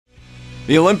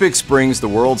The Olympics brings the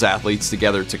world's athletes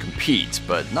together to compete,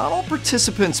 but not all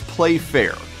participants play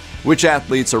fair. Which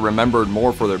athletes are remembered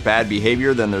more for their bad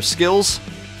behavior than their skills?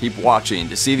 Keep watching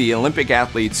to see the Olympic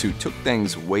athletes who took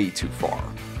things way too far.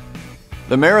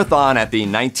 The marathon at the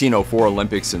 1904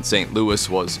 Olympics in St. Louis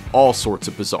was all sorts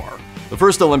of bizarre. The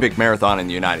first Olympic marathon in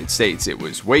the United States, it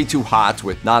was way too hot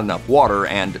with not enough water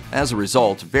and, as a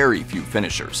result, very few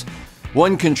finishers.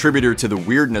 One contributor to the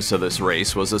weirdness of this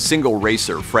race was a single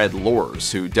racer, Fred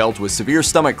Lors, who dealt with severe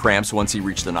stomach cramps once he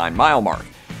reached the 9-mile mark.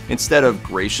 Instead of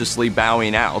graciously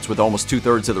bowing out with almost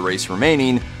 2/3 of the race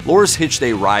remaining, Lors hitched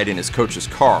a ride in his coach's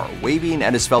car, waving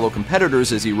at his fellow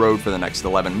competitors as he rode for the next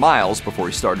 11 miles before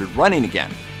he started running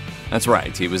again. That's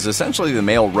right, he was essentially the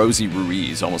male Rosie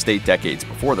Ruiz almost 8 decades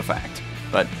before the fact.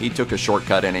 But he took a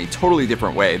shortcut in a totally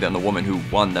different way than the woman who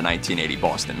won the 1980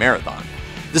 Boston Marathon.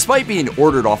 Despite being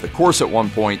ordered off the course at one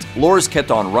point, Lors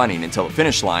kept on running until the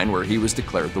finish line where he was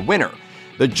declared the winner.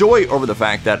 The joy over the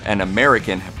fact that an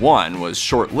American won was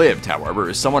short-lived, however,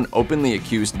 as someone openly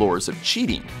accused Lors of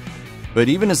cheating. But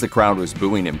even as the crowd was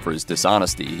booing him for his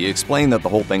dishonesty, he explained that the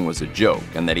whole thing was a joke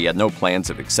and that he had no plans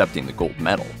of accepting the gold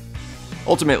medal.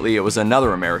 Ultimately, it was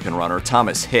another American runner,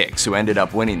 Thomas Hicks, who ended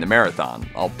up winning the marathon,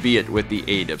 albeit with the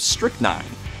aid of strychnine.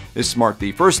 This marked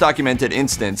the first documented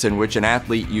instance in which an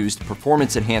athlete used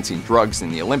performance-enhancing drugs in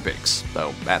the Olympics,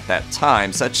 though at that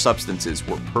time, such substances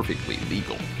were perfectly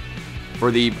legal.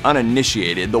 For the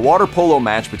uninitiated, the water polo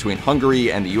match between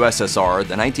Hungary and the USSR at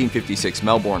the 1956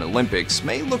 Melbourne Olympics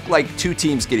may look like two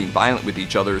teams getting violent with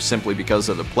each other simply because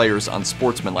of the players'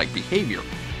 unsportsmanlike behavior.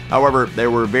 However,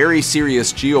 there were very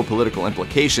serious geopolitical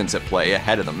implications at play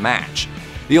ahead of the match.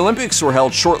 The Olympics were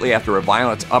held shortly after a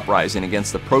violent uprising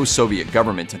against the pro-Soviet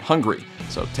government in Hungary,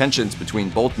 so tensions between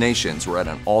both nations were at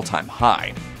an all-time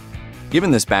high.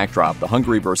 Given this backdrop, the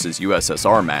Hungary vs.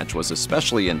 USSR match was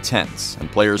especially intense,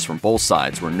 and players from both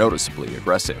sides were noticeably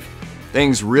aggressive.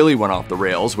 Things really went off the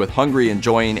rails, with Hungary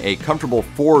enjoying a comfortable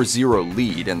 4-0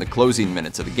 lead in the closing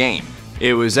minutes of the game.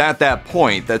 It was at that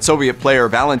point that Soviet player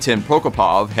Valentin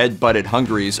Prokopov headbutted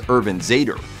Hungary's Ervin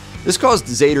Zader. This caused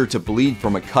Zader to bleed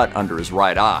from a cut under his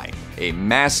right eye. A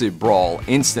massive brawl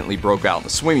instantly broke out in the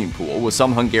swimming pool, with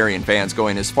some Hungarian fans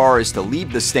going as far as to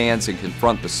leave the stands and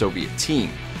confront the Soviet team.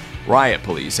 Riot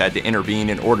police had to intervene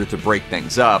in order to break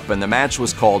things up, and the match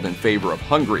was called in favor of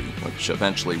Hungary, which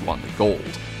eventually won the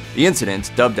gold. The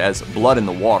incident, dubbed as Blood in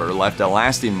the Water, left a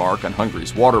lasting mark on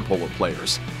Hungary's water polo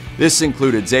players. This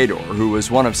included Zador, who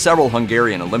was one of several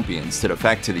Hungarian Olympians to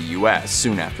defect to the US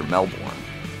soon after Melbourne.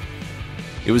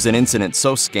 It was an incident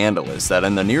so scandalous that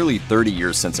in the nearly 30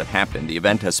 years since it happened, the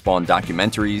event has spawned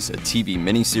documentaries, a TV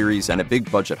miniseries, and a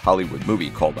big-budget Hollywood movie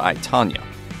called I, Tonya.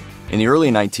 In the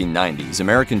early 1990s,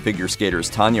 American figure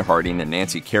skaters Tonya Harding and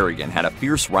Nancy Kerrigan had a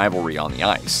fierce rivalry on the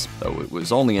ice, though it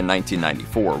was only in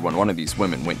 1994 when one of these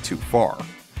women went too far.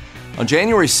 On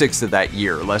January 6th of that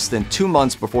year, less than 2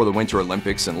 months before the Winter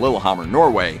Olympics in Lillehammer,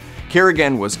 Norway,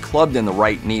 Kerrigan was clubbed in the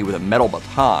right knee with a metal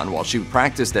baton while she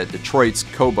practiced at Detroit's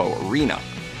Cobo Arena.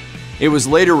 It was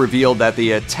later revealed that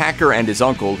the attacker and his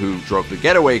uncle, who drove the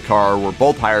getaway car, were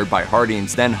both hired by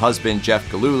Harding's then-husband Jeff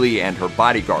Gillooly and her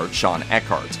bodyguard Sean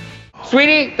Eckhart.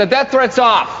 Sweetie, the death threat's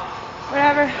off.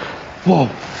 Whatever. Whoa,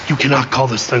 you cannot call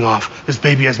this thing off. This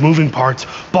baby has moving parts.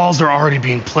 Balls are already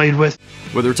being played with.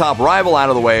 With her top rival out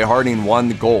of the way, Harding won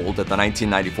the gold at the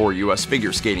 1994 U.S.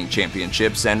 Figure Skating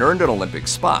Championships and earned an Olympic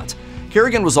spot.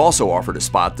 Kerrigan was also offered a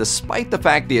spot despite the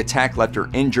fact the attack left her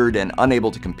injured and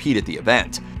unable to compete at the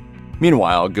event.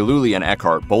 Meanwhile, Gillooly and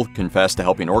Eckhart both confessed to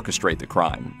helping orchestrate the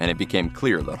crime, and it became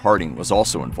clear that Harding was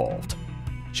also involved.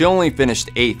 She only finished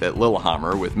 8th at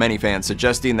Lillehammer, with many fans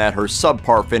suggesting that her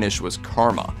subpar finish was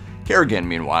karma. Kerrigan,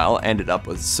 meanwhile, ended up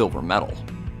with silver medal.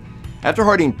 After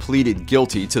Harding pleaded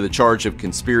guilty to the charge of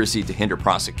conspiracy to hinder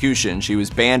prosecution, she was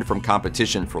banned from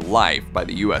competition for life by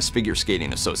the U.S. Figure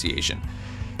Skating Association.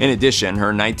 In addition,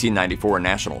 her 1994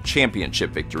 national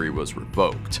championship victory was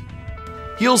revoked.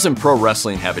 Heels in pro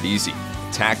wrestling have it easy.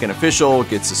 Attack an official,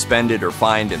 get suspended or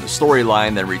fined in the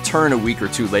storyline, then return a week or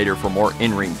two later for more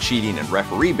in-ring cheating and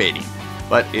referee baiting.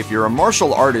 But if you're a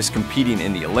martial artist competing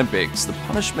in the Olympics, the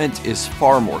punishment is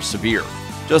far more severe.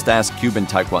 Just ask Cuban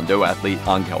Taekwondo athlete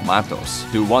Angel Matos,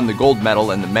 who won the gold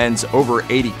medal in the men's over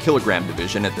 80-kilogram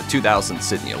division at the 2000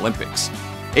 Sydney Olympics.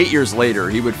 8 years later,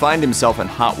 he would find himself in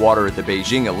hot water at the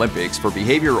Beijing Olympics for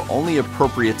behavior only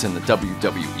appropriate in the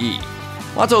WWE.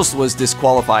 Matos was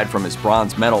disqualified from his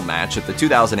bronze medal match at the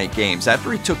 2008 Games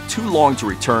after he took too long to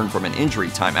return from an injury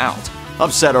timeout.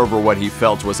 Upset over what he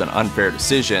felt was an unfair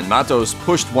decision, Matos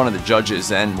pushed one of the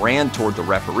judges and ran toward the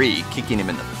referee, kicking him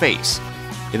in the face.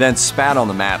 He then spat on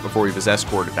the mat before he was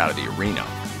escorted out of the arena.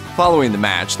 Following the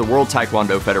match, the World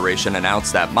Taekwondo Federation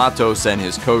announced that Matos and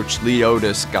his coach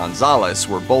Leodis Gonzalez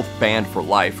were both banned for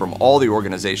life from all the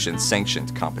organization's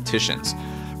sanctioned competitions.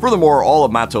 Furthermore, all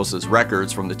of Matos'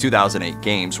 records from the 2008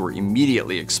 Games were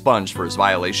immediately expunged for his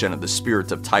violation of the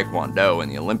spirit of Taekwondo in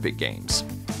the Olympic Games.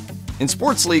 In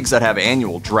sports leagues that have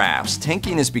annual drafts,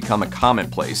 tanking has become a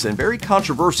commonplace and very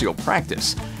controversial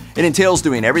practice. It entails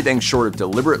doing everything short of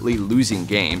deliberately losing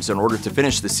games in order to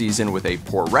finish the season with a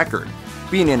poor record.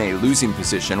 Being in a losing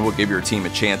position will give your team a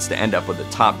chance to end up with a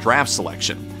top draft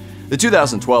selection. The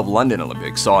 2012 London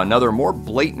Olympics saw another more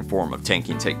blatant form of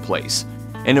tanking take place.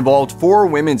 It involved 4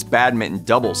 women's badminton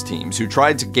doubles teams who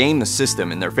tried to game the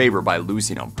system in their favor by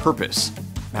losing on purpose.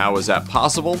 How was that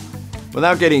possible?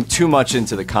 Without getting too much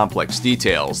into the complex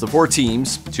details, the 4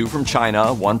 teams, 2 from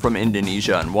China, 1 from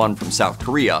Indonesia, and 1 from South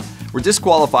Korea, were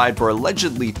disqualified for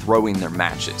allegedly throwing their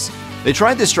matches. They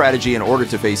tried this strategy in order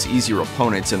to face easier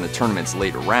opponents in the tournament's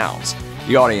later rounds.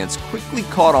 The audience quickly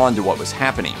caught on to what was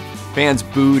happening. Fans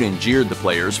booed and jeered the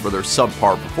players for their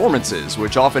subpar performances,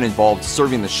 which often involved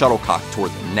serving the shuttlecock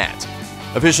toward the net.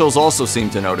 Officials also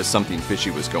seemed to notice something fishy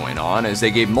was going on, as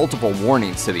they gave multiple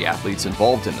warnings to the athletes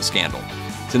involved in the scandal.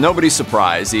 To nobody's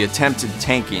surprise, the attempted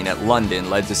tanking at London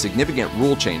led to significant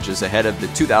rule changes ahead of the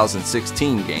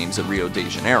 2016 Games in Rio de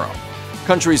Janeiro.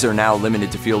 Countries are now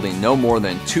limited to fielding no more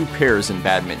than 2 pairs in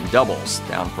badminton doubles,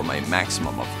 down from a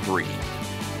maximum of 3.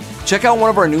 Check out one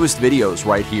of our newest videos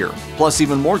right here. Plus,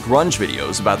 even more grunge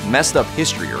videos about messed up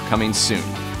history are coming soon.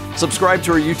 Subscribe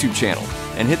to our YouTube channel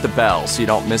and hit the bell so you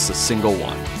don't miss a single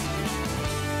one.